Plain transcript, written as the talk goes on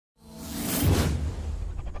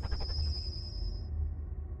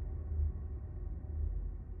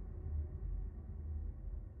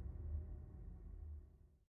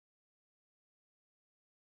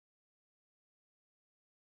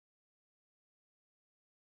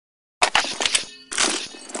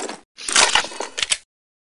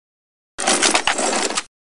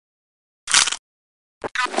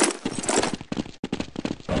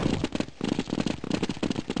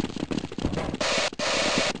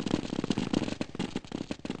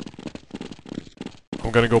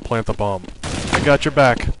I'm gonna go plant the bomb. I got your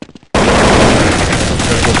back.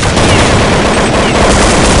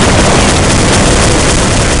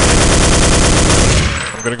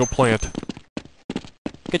 I'm gonna go plant.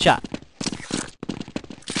 Good shot.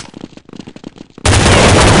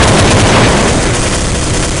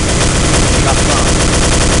 Got the bomb.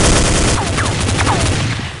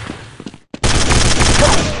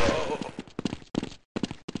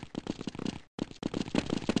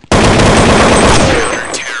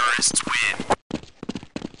 Terrorists win.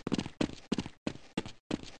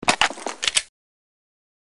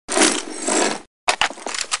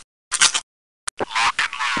 Lock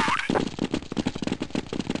and load.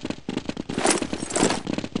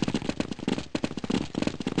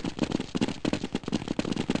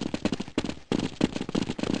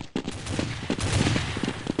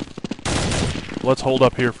 Let's hold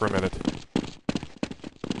up here for a minute.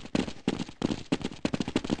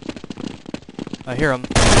 I hear him.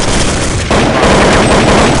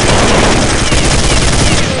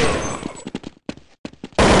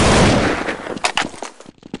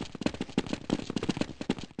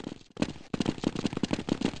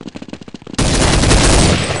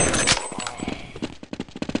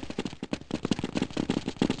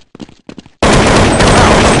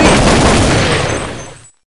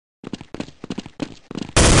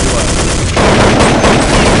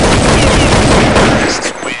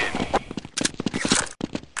 Terrorists win.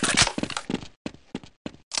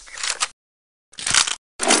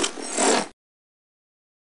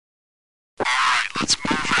 Alright, let's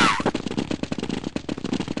move out.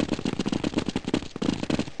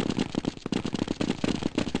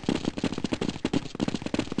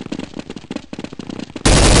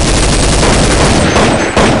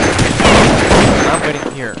 I'm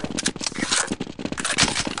waiting here.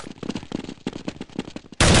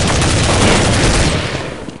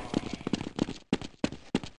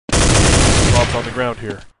 Bob's on the ground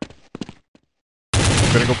here.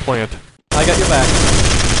 I'm gonna go plant. I got your back.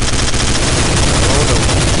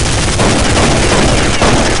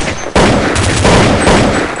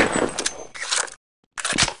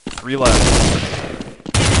 Three left.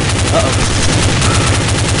 Uh-oh.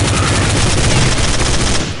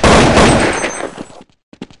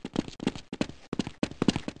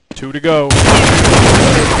 Two to go.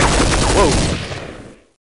 Whoa.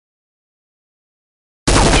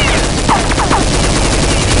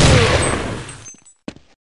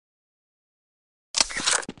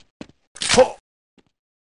 Oh.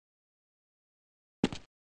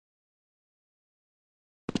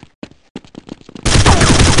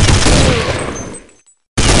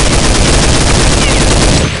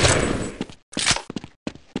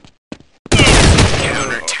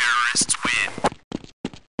 Counter-terrorists win.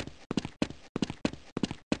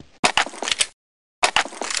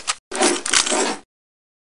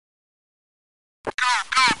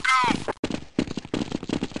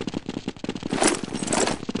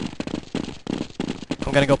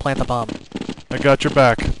 I'm gonna go plant the bomb. I got your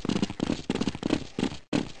back.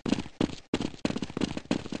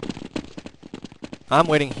 I'm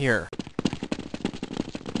waiting here.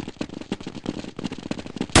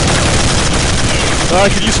 I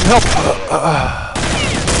could use some help.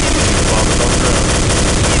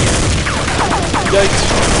 Yikes.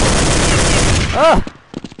 Ah!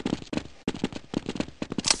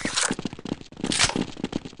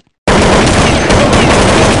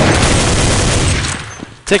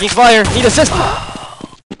 Taking fire. Need assist.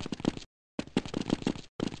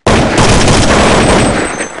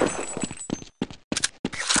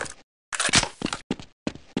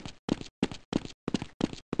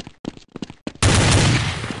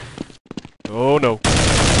 Oh no.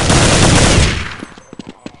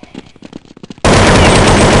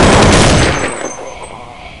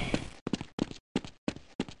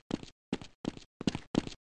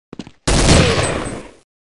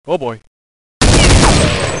 Oh boy.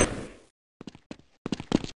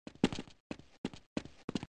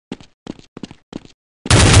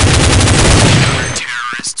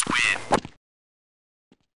 Terrorists win.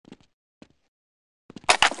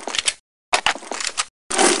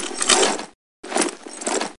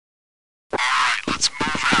 Alright, let's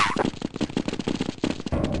move out.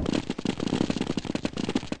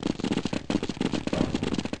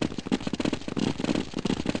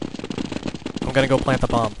 I'm gonna go plant the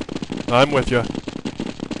bomb. I'm with you.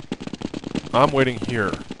 I'm waiting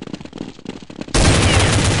here.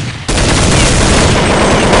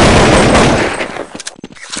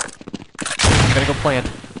 I'm gonna go plant.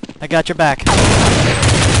 I got your back.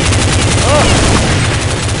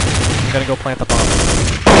 I'm gonna go plant the bomb.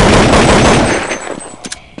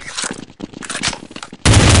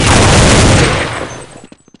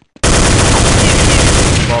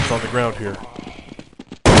 ground here.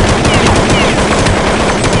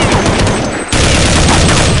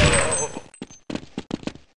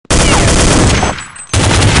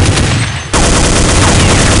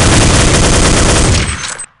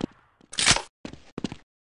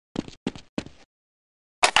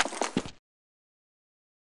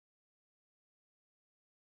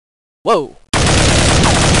 Whoa!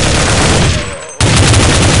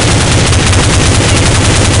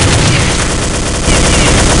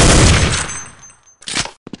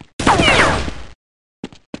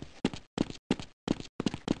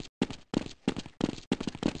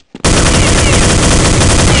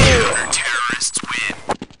 Terrorists win.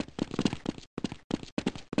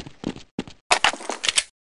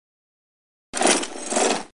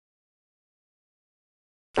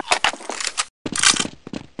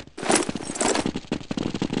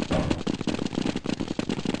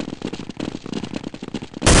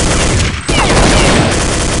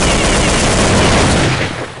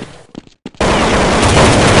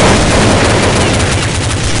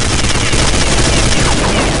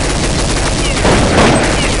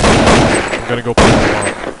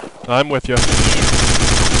 'em with you.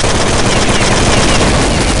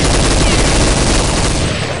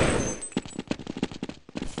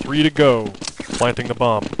 Three to go. Planting the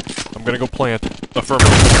bomb. I'm gonna go plant. Affirmative.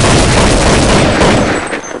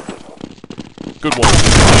 Good one.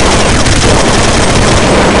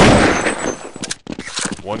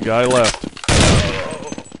 One guy left.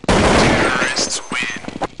 Terrorists win.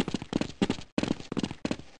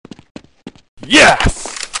 Yes!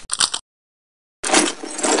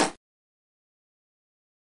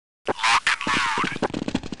 Lock and load.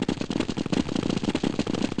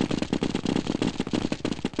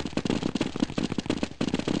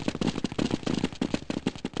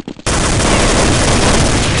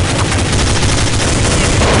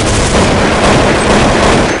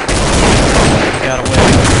 Got away.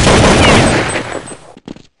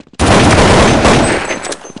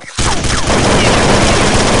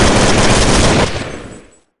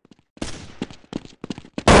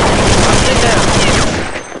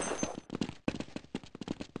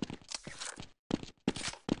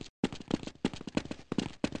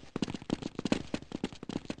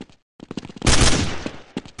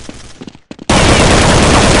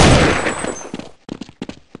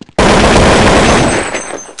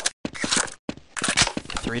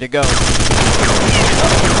 Three to go.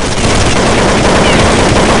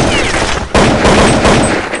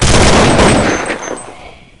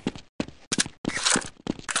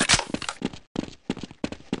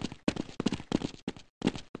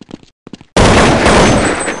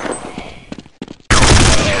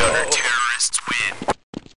 Terrorists win.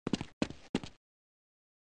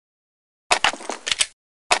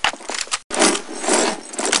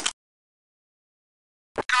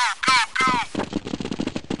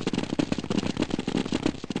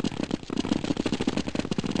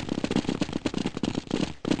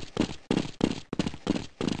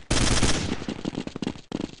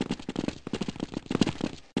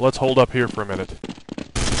 Let's hold up here for a minute.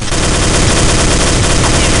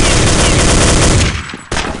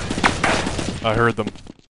 I heard them.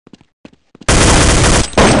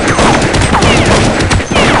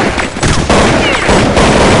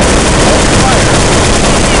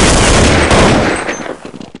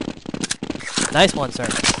 Nice one, sir.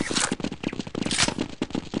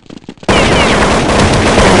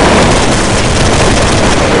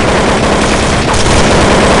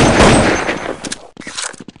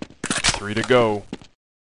 Three to go.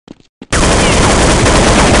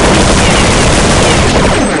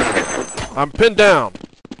 I'm pinned down.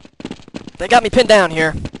 They got me pinned down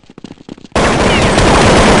here.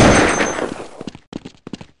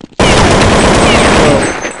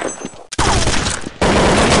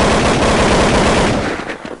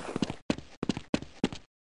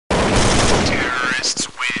 Terrorists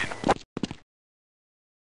win.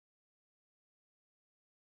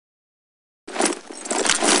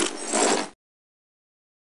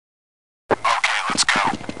 Okay, let's go.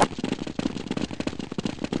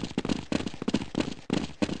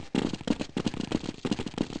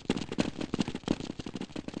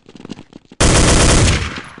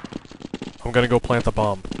 I'm gonna go plant the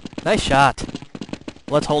bomb. Nice shot.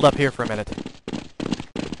 Let's hold up here for a minute.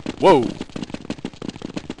 Whoa!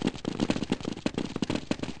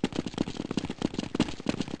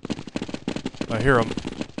 I hear him.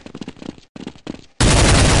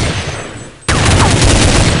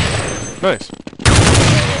 Nice.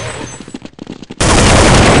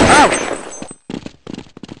 Ouch!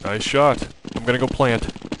 Nice shot. I'm gonna go plant.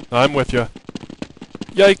 I'm with you.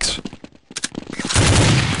 Yikes!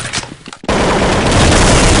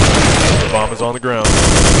 bomb is on the ground.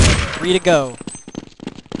 3 to go.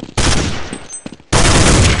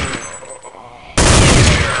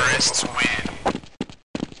 Terrorists win.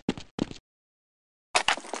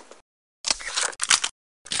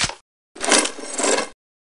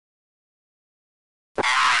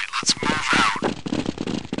 Alright, let's move out.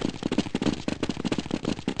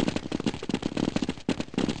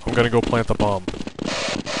 I'm gonna go plant the bomb.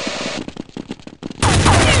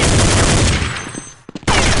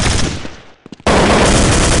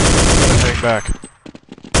 Hang back.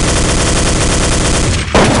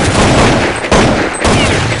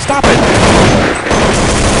 Stop it!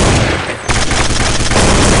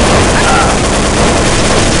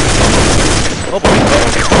 Oh boy.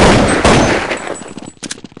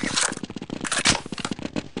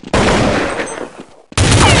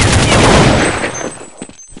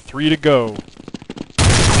 3 to go.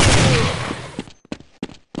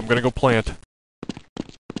 I'm gonna go plant.